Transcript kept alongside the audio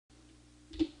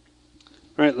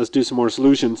All right, let's do some more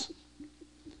solutions.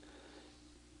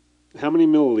 How many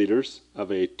milliliters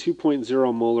of a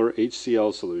 2.0 molar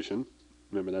HCl solution,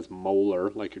 remember that's molar,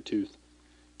 like your tooth,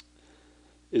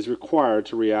 is required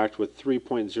to react with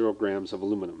 3.0 grams of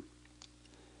aluminum?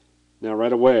 Now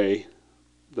right away,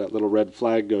 that little red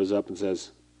flag goes up and says,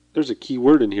 there's a key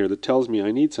word in here that tells me I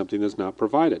need something that's not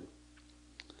provided.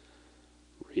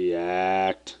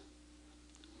 React.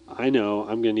 I know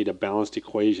I'm going to need a balanced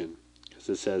equation because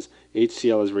it says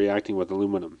HCl is reacting with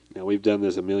aluminum. Now we've done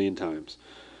this a million times.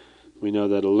 We know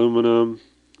that aluminum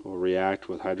will react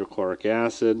with hydrochloric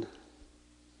acid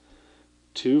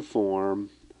to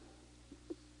form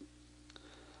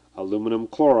aluminum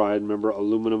chloride. Remember,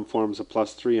 aluminum forms a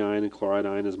 +3 ion and chloride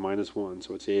ion is -1,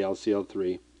 so it's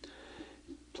AlCl3,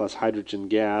 plus hydrogen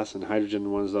gas, and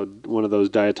hydrogen is one of those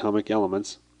diatomic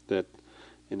elements that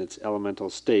in its elemental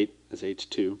state is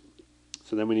H2.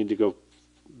 So then we need to go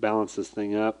balance this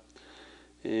thing up.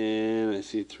 And I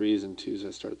see 3's and 2's.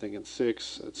 I start thinking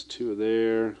 6. That's 2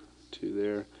 there, 2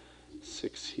 there,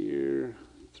 6 here,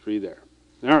 3 there.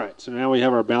 All right, so now we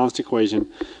have our balanced equation.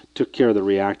 Took care of the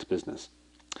react business.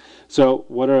 So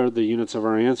what are the units of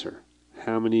our answer?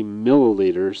 How many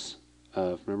milliliters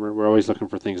of, remember, we're always looking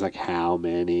for things like how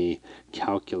many,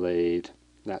 calculate,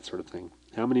 that sort of thing.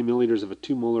 How many milliliters of a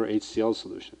 2 molar HCl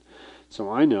solution? So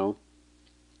I know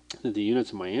that the units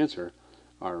of my answer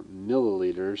are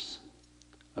milliliters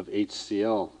of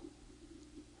HCl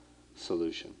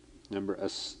solution. Remember,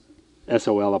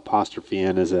 SOL apostrophe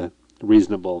N is a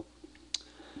reasonable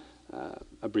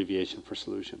abbreviation for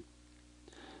solution.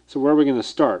 So where are we going to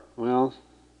start? Well,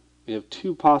 we have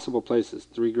two possible places,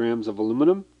 3 grams of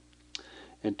aluminum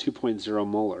and 2.0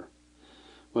 molar.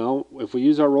 Well, if we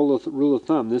use our rule of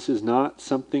thumb, this is not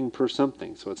something per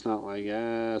something. So it's not like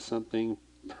something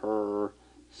per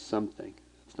something.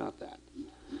 It's not that.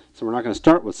 So we're not going to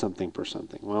start with something per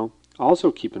something. Well,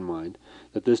 also keep in mind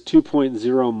that this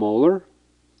 2.0 molar,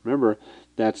 remember,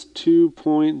 that's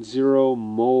 2.0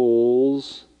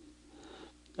 moles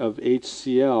of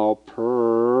HCl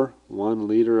per 1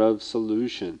 liter of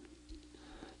solution.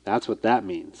 That's what that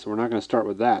means. So we're not going to start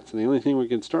with that. So the only thing we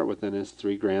can start with then is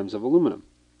 3 grams of aluminum.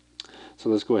 So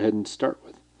let's go ahead and start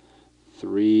with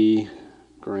 3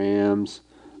 grams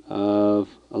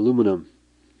of aluminum.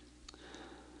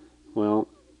 Well,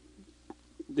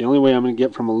 the only way I'm going to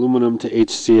get from aluminum to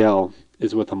HCl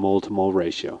is with a mole-to-mole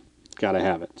ratio. Got to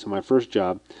have it. So my first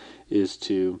job is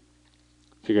to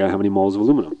figure out how many moles of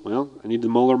aluminum. Well, I need the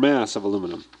molar mass of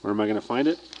aluminum. Where am I going to find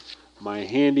it? My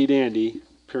handy-dandy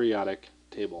periodic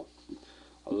table.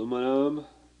 Aluminum,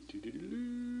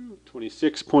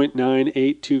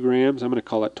 26.982 grams. I'm going to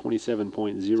call it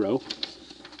 27.0.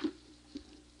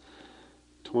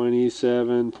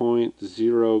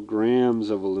 27.0 grams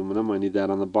of aluminum, I need that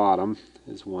on the bottom,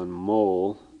 is 1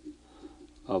 mole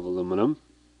of aluminum.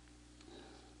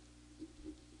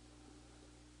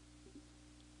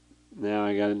 Now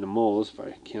I got it into moles. If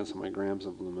I cancel my grams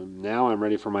of aluminum, now I'm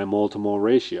ready for my mole-to-mole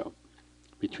ratio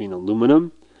between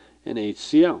aluminum and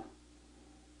HCl.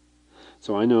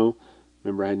 So I know,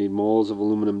 remember I need moles of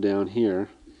aluminum down here.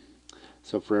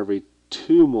 So for every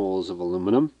 2 moles of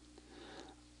aluminum,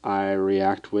 I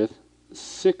react with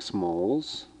 6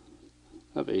 moles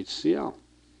of HCl.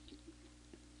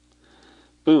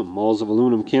 Boom, moles of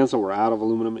aluminum cancel. We're out of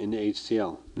aluminum into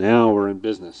HCl. Now we're in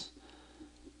business.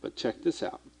 But check this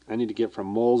out. I need to get from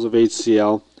moles of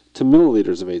HCl to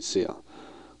milliliters of HCl.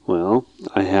 Well,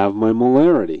 I have my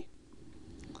molarity.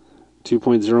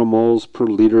 2.0 moles per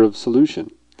liter of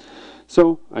solution.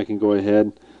 So I can go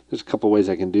ahead. There's a couple ways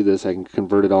I can do this. I can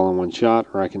convert it all in one shot,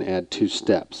 or I can add 2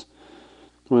 steps.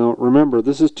 Well, remember,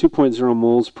 this is 2.0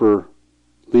 moles per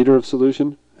liter of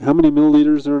solution. How many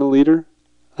milliliters are in a liter?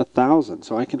 1,000.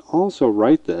 So I can also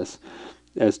write this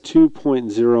as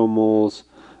 2.0 moles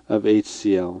of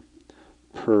HCl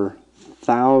per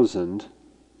 1,000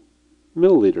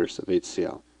 milliliters of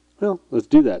HCl. Well, let's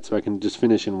do that so I can just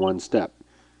finish in one step.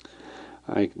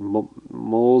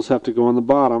 Moles have to go on the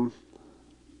bottom.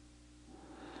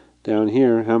 Down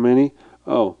here, how many?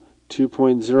 Oh,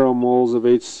 2.0 moles of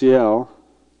HCl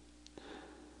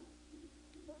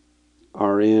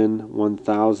are in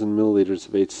 1,000 milliliters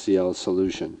of HCl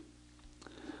solution.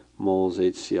 Moles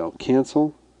HCl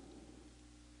cancel.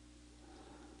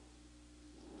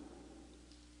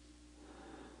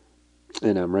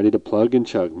 And I'm ready to plug and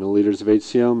chug. Milliliters of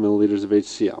HCl, milliliters of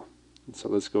HCl. So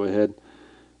let's go ahead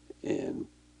and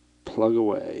plug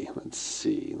away. Let's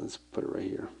see. Let's put it right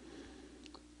here.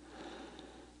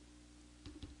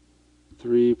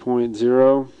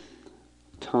 3.0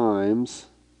 times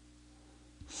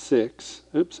 6.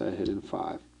 Oops, I hit in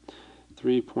 5.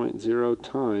 3.0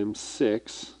 times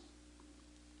 6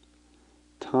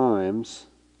 times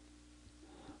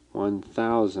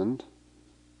 1,000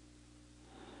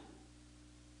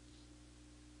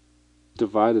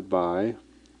 divided by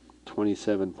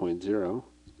 27.0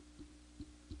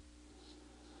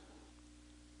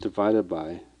 divided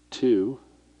by 2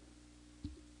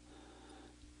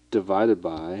 divided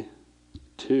by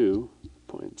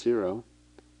 2.0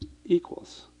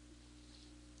 equals.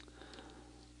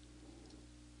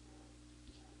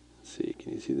 Let's see,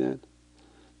 can you see that?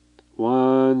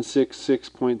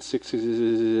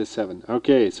 166.667.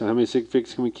 Okay, so how many sig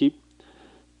figs can we keep?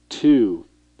 2.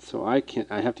 So I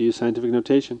have to use scientific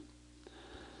notation.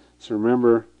 So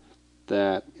remember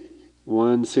that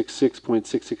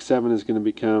 166.667 is going to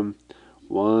become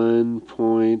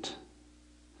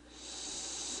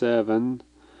 1.7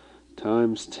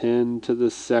 times 10 to the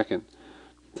second.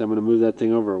 So I'm going to move that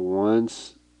thing over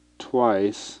once,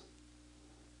 twice,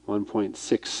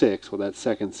 1.66. Well, that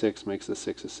second 6 makes the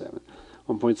 6 a 7.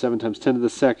 1.7 times 10 to the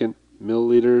second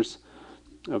milliliters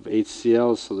of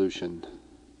HCl solution.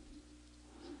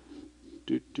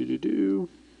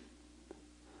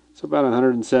 So about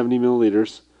 170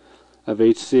 milliliters of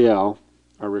HCl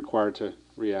are required to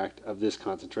react of this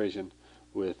concentration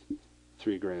with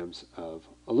 3 grams of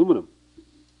aluminum.